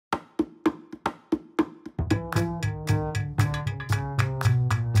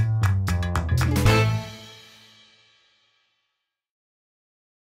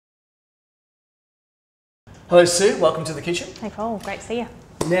Hello Sue, welcome to the kitchen. Hey Paul, great to see you.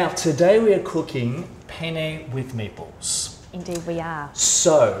 Now today we are cooking penne with meatballs. Indeed we are.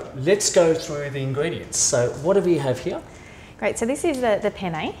 So let's go through the ingredients. So what do we have here? Great, so this is the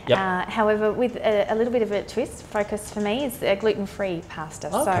penne. Yep. However, with a little bit of a twist, focus for me is a gluten-free pasta.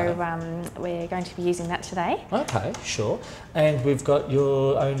 Okay. So we're going to be using that today. Okay, sure. And we've got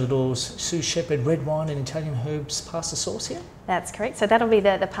your own little Sue Shepherd red wine and Italian herbs pasta sauce here? That's correct. So that'll be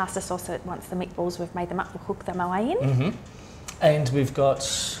the pasta sauce that once the meatballs, we've made them up, we'll cook them away in. Mm-hmm. And we've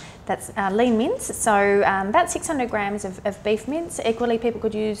got... That's lean mince, so about 600 grams of beef mince. Equally, people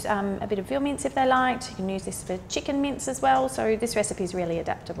could use a bit of veal mince if they liked. You can use this for chicken mince as well, so this recipe is really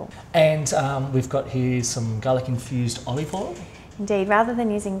adaptable. And we've got here some garlic-infused olive oil. Indeed, rather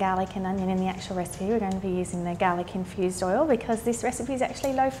than using garlic and onion in the actual recipe, we're going to be using the garlic-infused oil because this recipe is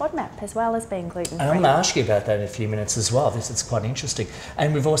actually low FODMAP as well as being gluten-free. And I'm going to ask you about that in a few minutes as well. This is quite interesting.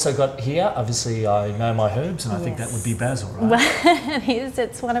 And we've also got here, obviously I know my herbs and I think that would be basil, right? Well, it is.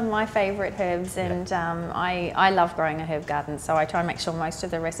 It's one of my favourite herbs and I love growing a herb garden, so I try and make sure most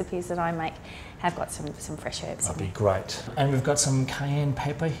of the recipes that I make have got some fresh herbs. That'd be great. And we've got some cayenne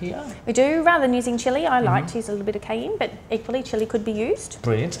pepper here. We do, rather than using chilli, I like to use a little bit of cayenne, but equally chilli could be used.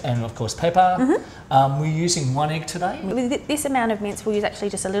 Brilliant. And of course pepper. We're using 1 egg today. With this amount of mince, we'll use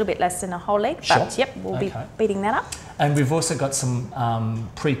actually just a little bit less than a whole egg, Sure. but yep, we'll be beating that up. And we've also got some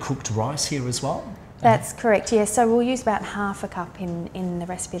pre-cooked rice here as well. That's correct, yes. So we'll use about half a cup in the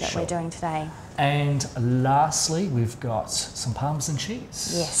recipe that we're doing today. And lastly, we've got some parmesan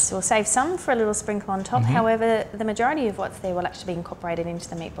cheese. Yes, we'll save some for a little sprinkle on top. However, the majority of what's there will actually be incorporated into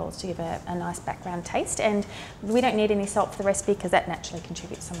the meatballs to give a nice background taste. And we don't need any salt for the recipe because that naturally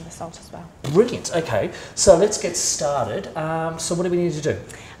contributes some of the salt as well. Brilliant. Okay, so let's get started. So what do we need to do?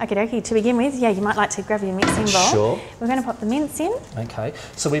 Okie dokie, to begin with, you might like to grab your mixing bowl. Sure. We're going to pop the mince in. Okay,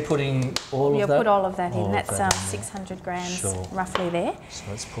 so we're putting all of that? You'll put all of that in. That's that 600 grams roughly there. So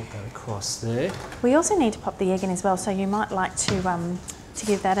let's put that across there. We also need to pop the egg in as well, so you might like to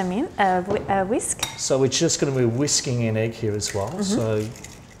give that a whisk. So we're just going to be whisking an egg here as well. So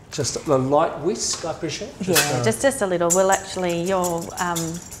just a light whisk, I presume? Just a little. We'll actually, you'll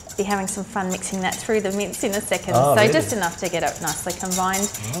be having some fun mixing that through the mince in a second. Oh, so really? just enough to get it nicely combined.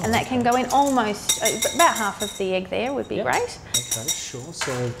 And that can go in almost, about half of the egg there would be great. Okay, sure.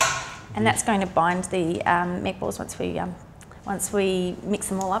 So, and that's going to bind the meatballs once we mix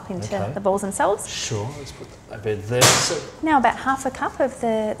them all up into the balls themselves. Sure, let's put that a bit there. So now about half a cup of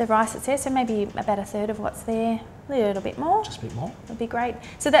the rice that's there, so maybe about a third of what's there, a little bit more. Just a bit more. Would be great.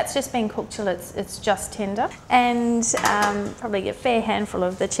 So that's just being cooked till it's just tender. And probably a fair handful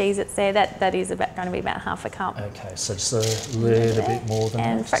of the cheese that's there, that is going to be about half a cup. Okay, so just a little bit more than that.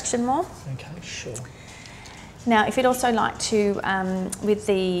 And a fraction more. Okay, sure. Now, if you'd also like to, with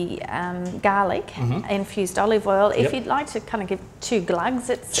the garlic-infused olive oil, if you'd like to kind of give 2 glugs,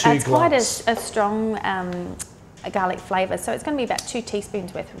 it's quite a strong garlic flavour. So it's going to be about 2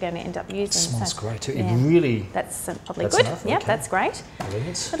 teaspoons worth we're going to end up using. Smells great too. Yeah, It really... That's probably good. Enough? Yeah, okay. that's great.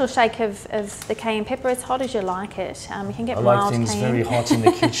 Brilliant. A little shake of the cayenne pepper, as hot as you like it. You can get I mild like things cayenne. very hot in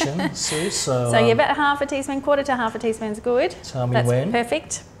the kitchen, Sue. So yeah, about half a teaspoon, quarter to half a teaspoon is good. Tell me that's when.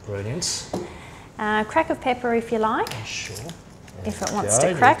 Perfect. Brilliant. Crack of pepper if you like. Sure. If it wants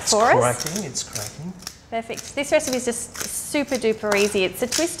to crack for us. It's cracking. Perfect. This recipe is just super duper easy. It's a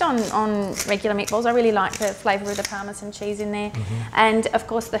twist on regular meatballs. I really like the flavour of the parmesan cheese in there, and of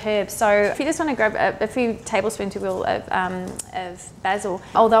course the herbs. So if you just want to grab a few tablespoons of basil,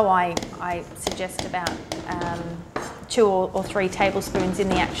 although I suggest about 2 or 3 tablespoons in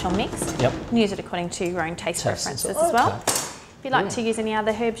the actual mix. Yep. Use it according to your own taste preferences as well. If you'd like to use any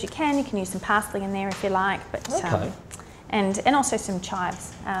other herbs, you can. You can use some parsley in there if you like, but and also some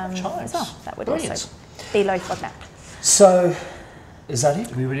chives as well. That would also be low FODMAP. So, is that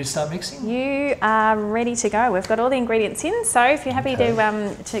it? Are we ready to start mixing? You are ready to go. We've got all the ingredients in, so if you're happy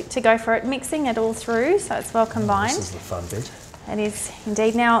to go for it, mixing it all through so it's well combined. This is the fun bit. It is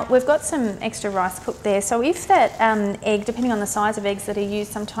indeed. Now, we've got some extra rice cooked there, so if that egg, depending on the size of eggs that are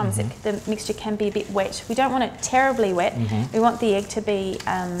used, sometimes the mixture can be a bit wet. We don't want it terribly wet. We want the egg to be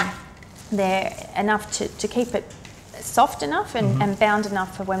there enough to keep it soft enough and bound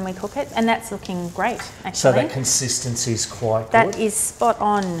enough for when we cook it, and that's looking great actually. So that consistency is quite good? That is spot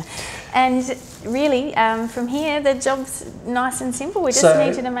on. And really, from here, the job's nice and simple. We just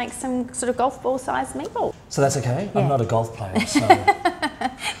need you to make some sort of golf ball sized meatball. So that's okay? Yeah. I'm not a golf player, so...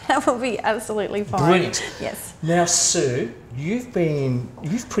 That will be absolutely fine. Brilliant. Yes. Now, Sue, you've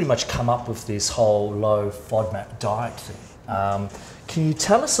pretty much come up with this whole low FODMAP diet thing. Can you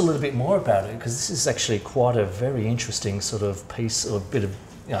tell us a little bit more about it? Because this is actually quite a very interesting sort of piece or bit of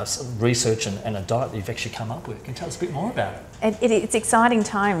research and a diet that you've actually come up with. Can you tell us a bit more about it? It's exciting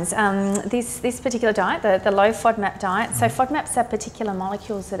times. This particular diet, the low FODMAP diet, so FODMAPs are particular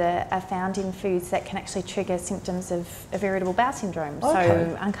molecules that are found in foods that can actually trigger symptoms of irritable bowel syndrome. Okay.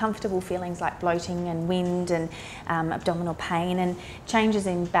 So uncomfortable feelings like bloating and wind and abdominal pain, and changes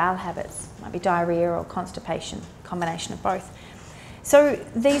in bowel habits, might be diarrhea or constipation, combination of both. So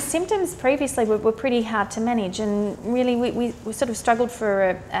these symptoms previously were pretty hard to manage, and really we sort of struggled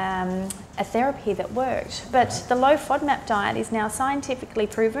for a therapy that worked. But the low FODMAP diet is now scientifically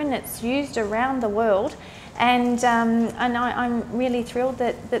proven. It's used around the world, and I'm really thrilled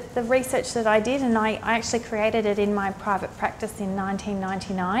that the research that I did, and I actually created it in my private practice in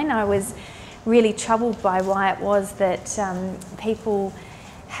 1999. I was really troubled by why it was that people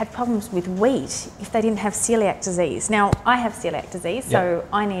had problems with wheat if they didn't have celiac disease. Now, I have celiac disease, so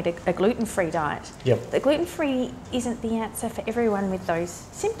I need a gluten-free diet. Yep. But gluten-free isn't the answer for everyone with those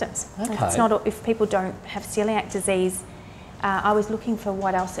symptoms. Okay. It's not, if people don't have celiac disease, I was looking for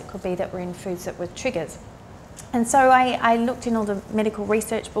what else it could be that were in foods that were triggers. And so I looked in all the medical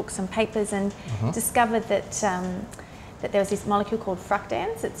research books and papers and discovered that that there was this molecule called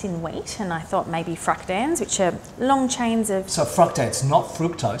fructans that's in wheat, and I thought maybe fructans, which are long chains of... So fructans, not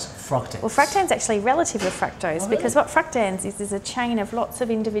fructose, fructans. Well, fructans actually relative to fructose, because what fructans is a chain of lots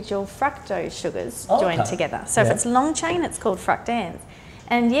of individual fructose sugars joined together. So if it's long chain, it's called fructans.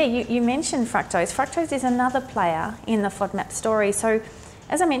 And yeah, you mentioned fructose. Fructose is another player in the FODMAP story. So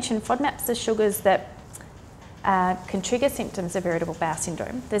as I mentioned, FODMAPs are sugars that can trigger symptoms of irritable bowel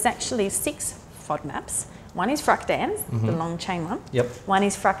syndrome. There's actually 6 FODMAPs. One is fructans, the long chain one. Yep. One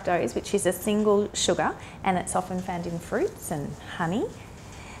is fructose, which is a single sugar, and it's often found in fruits and honey.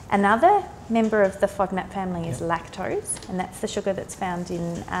 Another member of the FODMAP family is lactose, and that's the sugar that's found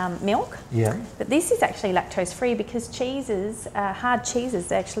in milk. Yeah. But this is actually lactose free, because cheeses, hard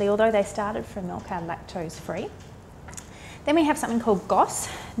cheeses actually, although they started from milk, are lactose free. Then we have something called GOS.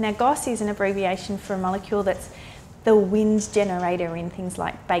 Now GOS is an abbreviation for a molecule that's the wind generator in things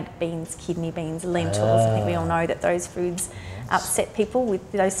like baked beans, kidney beans, lentils. I think we all know that those foods upset people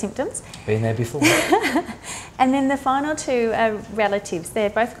with those symptoms. Been there before. And then the final 2 are relatives.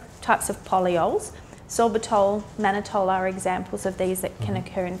 They're both types of polyols. Sorbitol, mannitol are examples of these that can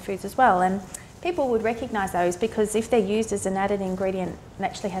occur in foods as well. And people would recognise those because if they're used as an added ingredient, it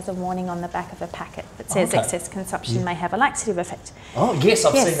actually has a warning on the back of a packet that says excess consumption may have a laxative effect. Oh yes,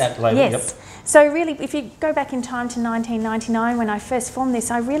 I've seen that label. Yes. Yep. So really, if you go back in time to 1999 when I first formed this,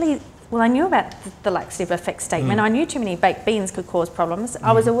 I knew about the laxative effect statement. I knew too many baked beans could cause problems.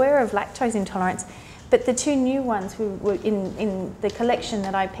 I was aware of lactose intolerance, but the 2 new ones were in the collection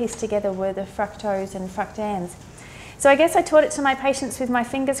that I pieced together were the fructose and fructans. So I guess I taught it to my patients with my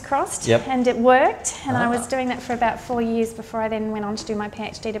fingers crossed, and it worked. And I was doing that for about 4 years before I then went on to do my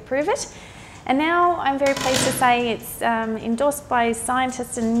PhD to prove it. And now I'm very pleased to say it's endorsed by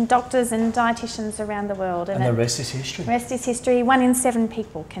scientists and doctors and dietitians around the world. And the rest is history. The rest is history. 1 in 7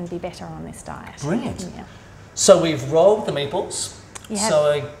 people can be better on this diet. Brilliant. Yeah. So we've rolled the meatballs. You have.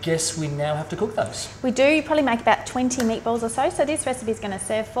 So I guess we now have to cook those. We do. You probably make about 20 meatballs or so. So this recipe is going to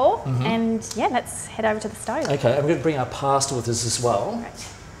serve 4. And yeah, let's head over to the stove. Okay, I'm going to bring our pasta with us as well. Right.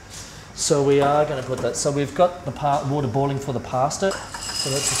 So we are going to put that. So we've got the water boiling for the pasta. So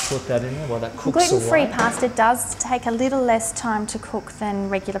let's just put that in there while that cooks Gluten-free away. pasta does take a little less time to cook than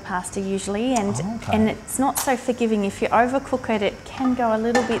regular pasta usually, and it's not so forgiving. If you overcook it, it can go a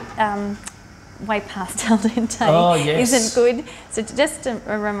little bit way past al dente. Oh, yes. Isn't good. So just a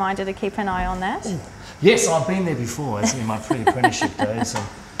reminder to keep an eye on that. Yes, I've been there before, in my pre-apprenticeship days.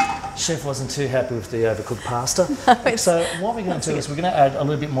 And chef wasn't too happy with the overcooked pasta. So what we're going to do is we're going to add a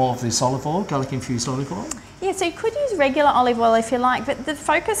little bit more of this olive oil, garlic-infused olive oil. Yeah, so you could use regular olive oil if you like, but the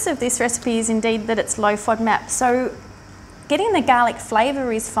focus of this recipe is indeed that it's low FODMAP. So getting the garlic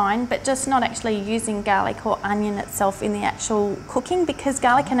flavour is fine, but just not actually using garlic or onion itself in the actual cooking, because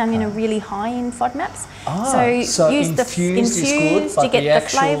garlic and onion are really high in FODMAPs. So use infused the is good, but you get the the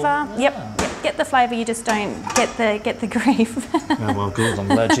actual... flavour. Yep, get the flavour, you just don't get the grief. Oh, well, good, I'm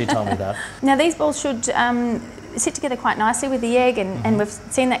glad you told me that. Now these balls should sit together quite nicely with the egg, and we've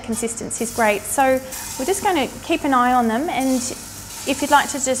seen that consistency is great. So we're just going to keep an eye on them, and if you'd like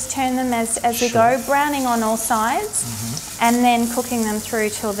to just turn them as we go, browning on all sides, and then cooking them through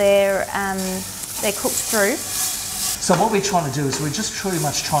till they're cooked through. So what we're trying to do is we're just pretty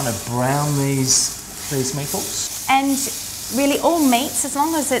much trying to brown these meatballs. And really all meats, as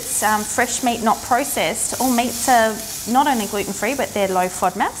long as it's fresh meat, not processed, all meats are not only gluten-free, but they're low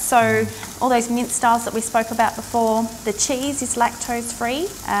FODMAP. So all those mince styles that we spoke about before, the cheese is lactose-free.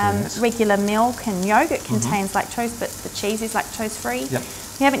 Regular milk and yogurt contains lactose, but the cheese is lactose-free.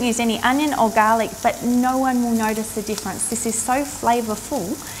 You haven't used any onion or garlic, but no one will notice the difference. This is so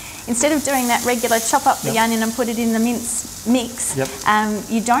flavourful. Instead of doing that regular chop up the onion and put it in the mince mix,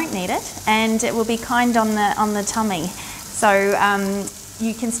 you don't need it, and it will be kind on the tummy. So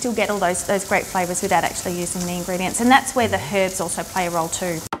you can still get all those great flavours without actually using the ingredients, and that's where the herbs also play a role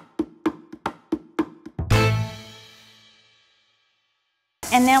too.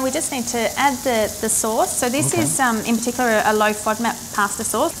 And now we just need to add the sauce. So this is in particular a low FODMAP pasta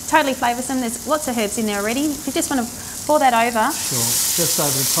sauce. Totally flavoursome. There's lots of herbs in there already. If you just want to pour that over. Sure, just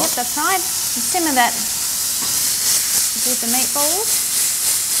over the top. Yep, that's right. Simmer that with the meatballs.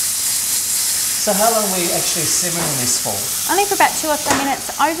 So how long are we actually simmering this for? Only for about 2 or 3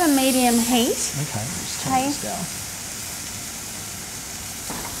 minutes over medium heat. Okay, let's turn this down.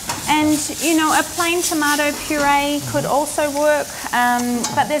 And you know, a plain tomato puree could also work,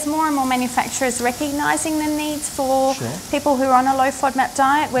 but there's more and more manufacturers recognising the needs for people who are on a low FODMAP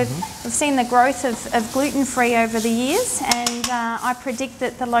diet. We've seen the growth of gluten free over the years, and I predict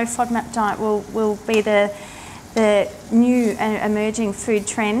that the low FODMAP diet will be the new emerging food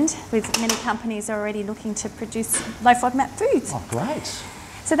trend, with many companies already looking to produce low FODMAP foods. Oh, great.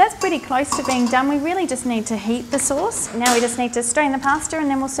 So that's pretty close to being done. We really just need to heat the sauce. Now we just need to strain the pasta, and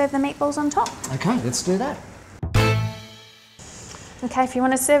then we'll serve the meatballs on top. Okay, let's do that. Okay, if you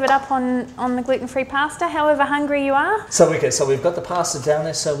want to serve it up on the gluten-free pasta, however hungry you are. So we've got the pasta down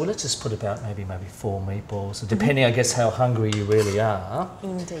there, so let's just put about maybe 4 meatballs, depending I guess how hungry you really are.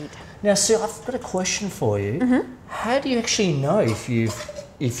 Indeed. Now Sue, I've got a question for you. How do you actually know if you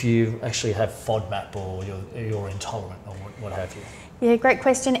actually have FODMAP or you're intolerant or what have you? Yeah, great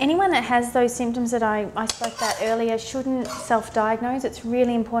question. Anyone that has those symptoms that I spoke about earlier shouldn't self-diagnose. It's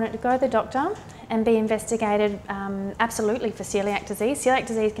really important to go to the doctor and be investigated absolutely for celiac disease. Celiac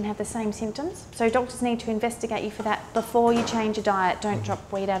disease can have the same symptoms, so doctors need to investigate you for that before you change your diet. Don't drop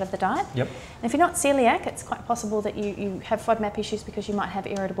wheat out of the diet. Yep. And if you're not celiac, it's quite possible that you have FODMAP issues because you might have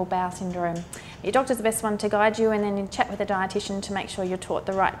irritable bowel syndrome. Your doctor's the best one to guide you, and then you chat with a dietitian to make sure you're taught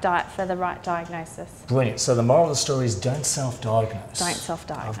the right diet for the right diagnosis. Brilliant. So the moral of the story is don't self-diagnose. Don't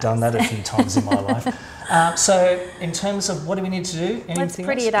self-diagnose. I've done that a few times in my life. So in terms of what do we need to do? Anything Let's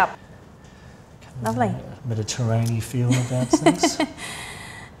pretty else? it up. Lovely. Mediterranean feel about things.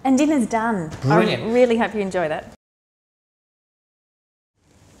 And dinner's done. Brilliant. I really hope you enjoy that.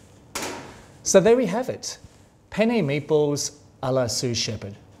 So there we have it. Penne meatballs a la Sue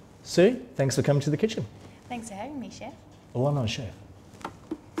Shepherd. Sue, thanks for coming to the kitchen. Thanks for having me, Chef. Oh, I'm not a chef.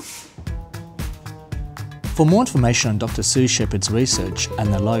 For more information on Dr. Sue Shepherd's research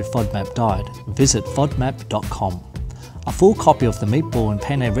and the low FODMAP diet, visit fodmap.com. A full copy of the meatball and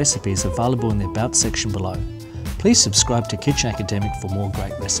penne recipe is available in the About section below. Please subscribe to Kitchen Academic for more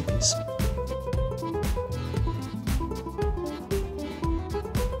great recipes.